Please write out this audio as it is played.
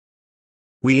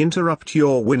We interrupt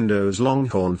your Windows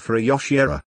Longhorn for a Yoshi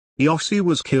error. Yoshi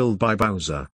was killed by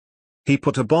Bowser. He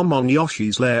put a bomb on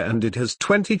Yoshi's lair and it has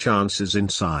 20 chances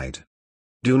inside.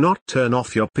 Do not turn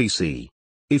off your PC.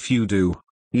 If you do,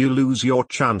 you lose your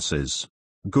chances.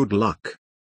 Good luck.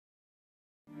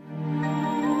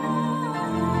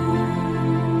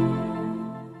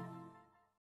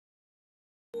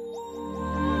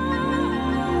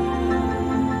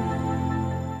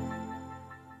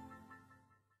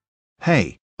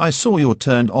 Hey, I saw you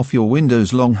turned off your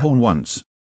Windows Longhorn once.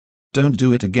 Don't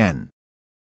do it again.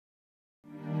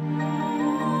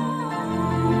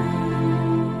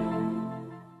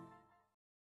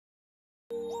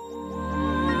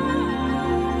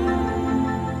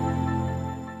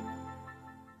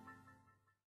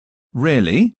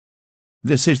 Really?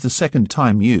 This is the second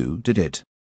time you did it.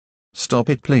 Stop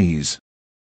it, please.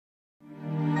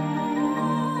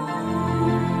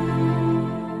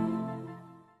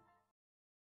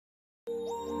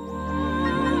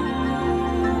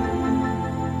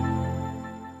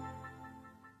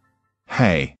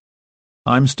 Hey.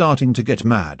 I'm starting to get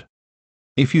mad.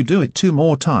 If you do it 2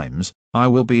 more times, I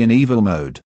will be in evil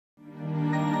mode.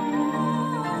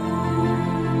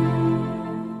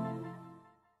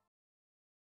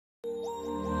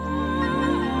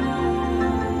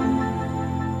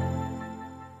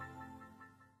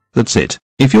 That's it.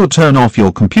 If you turn off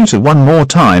your computer 1 more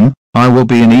time, I will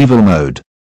be in evil mode.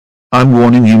 I'm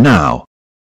warning you now.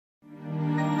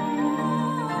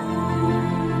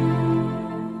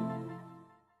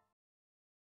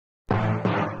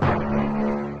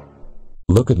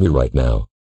 Look at me right now.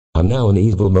 I'm now in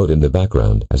evil mode and the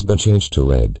background has been changed to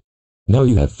red. Now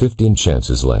you have 15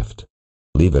 chances left.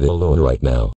 Leave it alone right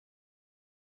now.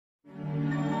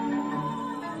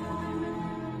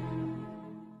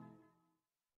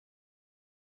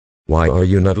 Why are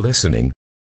you not listening?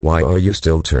 Why are you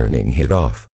still turning it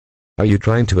off? Are you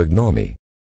trying to ignore me?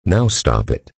 Now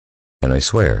stop it. And I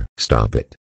swear, stop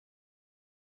it.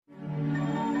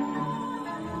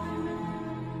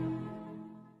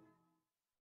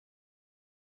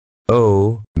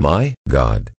 Oh, my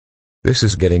God. This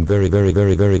is getting very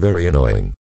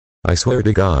annoying. I swear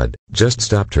to God, just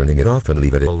stop turning it off and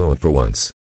leave it alone for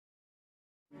once.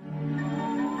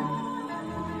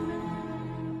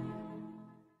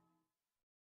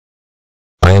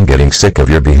 I am getting sick of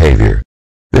your behavior.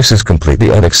 This is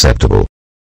completely unacceptable.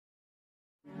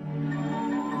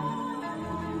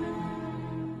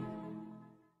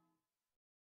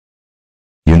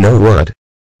 You know what?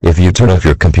 If you turn off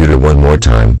your computer 1 more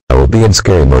time, I will be in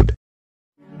scary mode.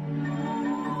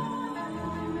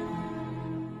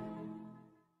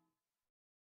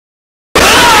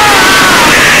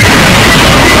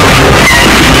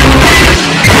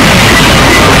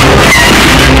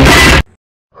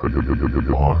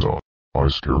 I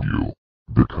scared you.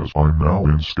 Because I'm now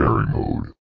in scary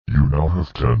mode. You now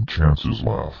have 10 chances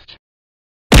left.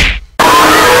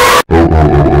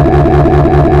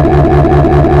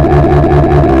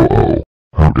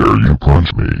 How dare you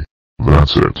punch me?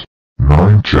 That's it.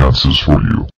 9 chances for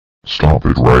you. Stop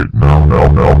it right now.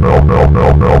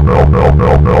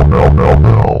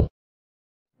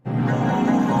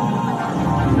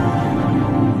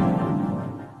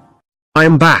 I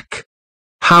am back.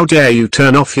 How dare you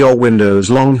turn off your Windows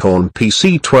Longhorn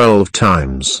PC 12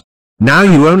 times. Now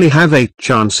you only have 8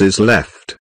 chances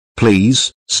left.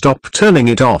 Please, stop turning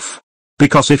it off.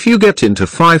 Because if you get into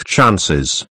 5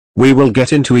 chances, we will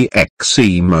get into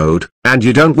exe mode, and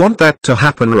you don't want that to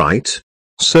happen, right?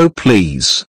 So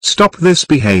please, stop this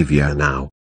behavior now.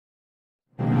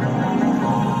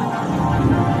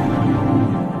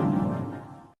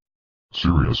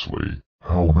 Seriously,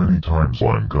 how many times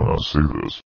I'm gonna say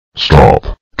this?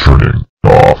 Stop turning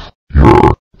off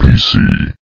your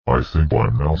PC. I think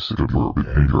I'm now sick of your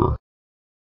behavior.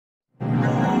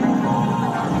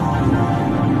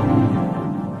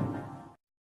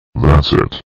 That's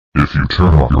it. If you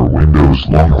turn off your Windows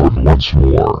Longhorn once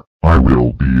more, I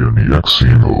will be in exe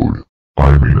mode.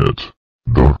 I mean it.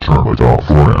 Don't turn it off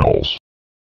or else.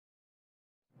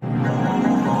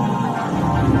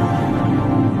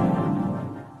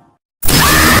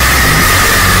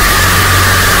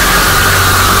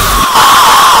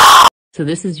 So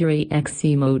this is your exe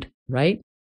mode, right?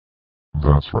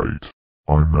 That's right.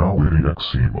 I'm now in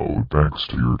exe mode thanks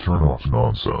to your turn-off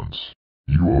nonsense.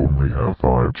 You only have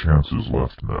 5 chances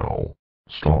left now.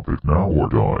 Stop it now or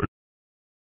die.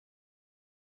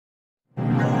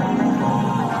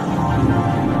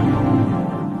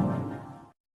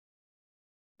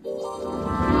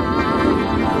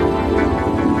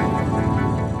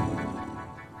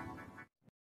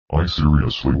 I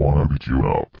seriously wanna beat you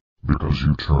up. Because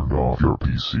you turned off your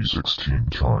PC 16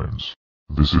 times.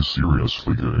 This is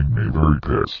seriously getting me very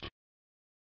pissed.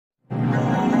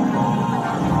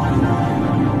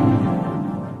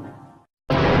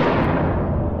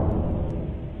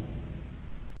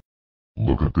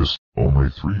 Look at this, only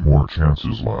 3 more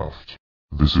chances left.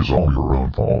 This is all your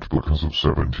own fault because of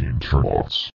 17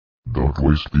 turn-offs. Don't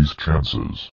waste these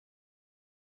chances.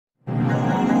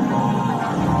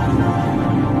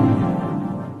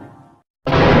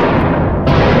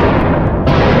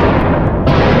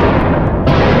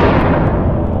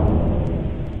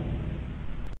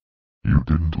 You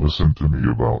didn't listen to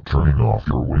me about turning off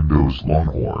your Windows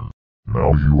Longhorn.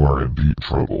 Now you are in deep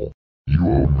trouble. You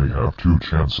only have 2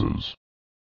 chances.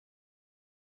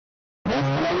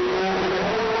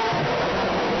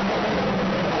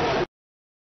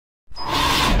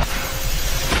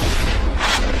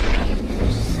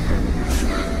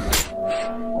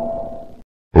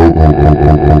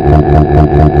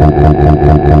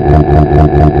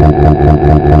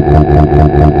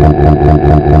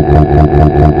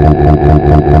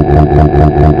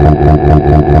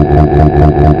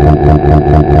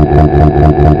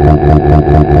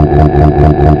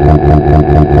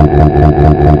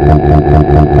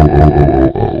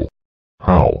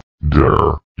 How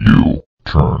dare you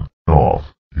turn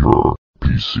off your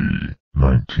PC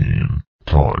 19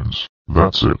 times?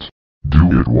 That's it.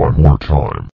 Do it one more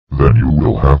time, then you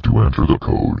will have to enter the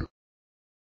code.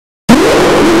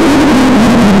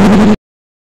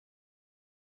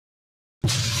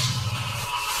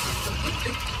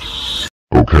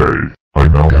 Okay, I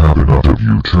now have enough of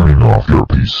you turning off your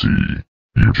PC.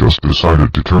 You just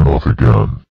decided to turn off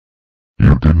again.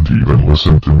 You didn't even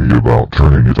listen to me about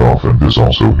turning it off, and this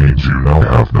also means you now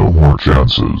have no more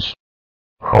chances.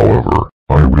 However,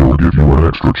 I will give you an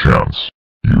extra chance.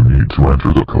 You need to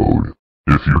enter the code.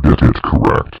 If you get it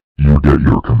correct, you get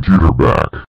your computer back.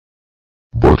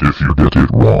 But if you get it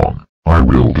wrong, I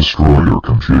will destroy your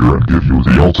computer and give you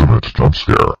the ultimate jump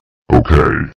scare.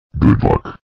 Okay, good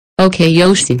luck. Okay,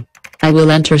 Yoshi. I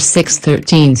will enter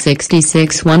 613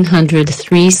 66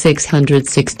 103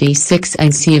 666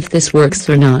 and see if this works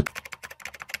or not.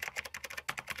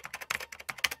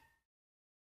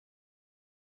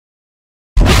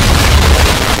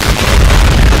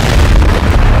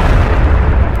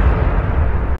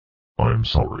 I'm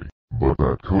sorry, but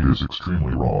that code is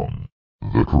extremely wrong.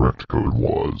 The correct code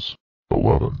was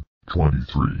 11,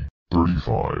 23,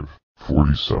 35,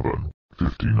 47,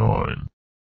 59.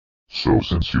 So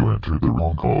since you entered the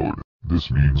wrong code,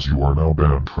 this means you are now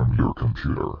banned from your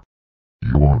computer.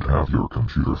 You won't have your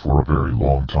computer for a very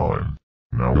long time.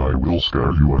 Now I will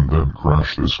scare you and then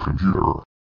crash this computer.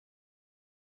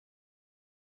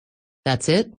 That's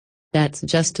it? That's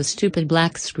just a stupid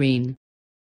black screen.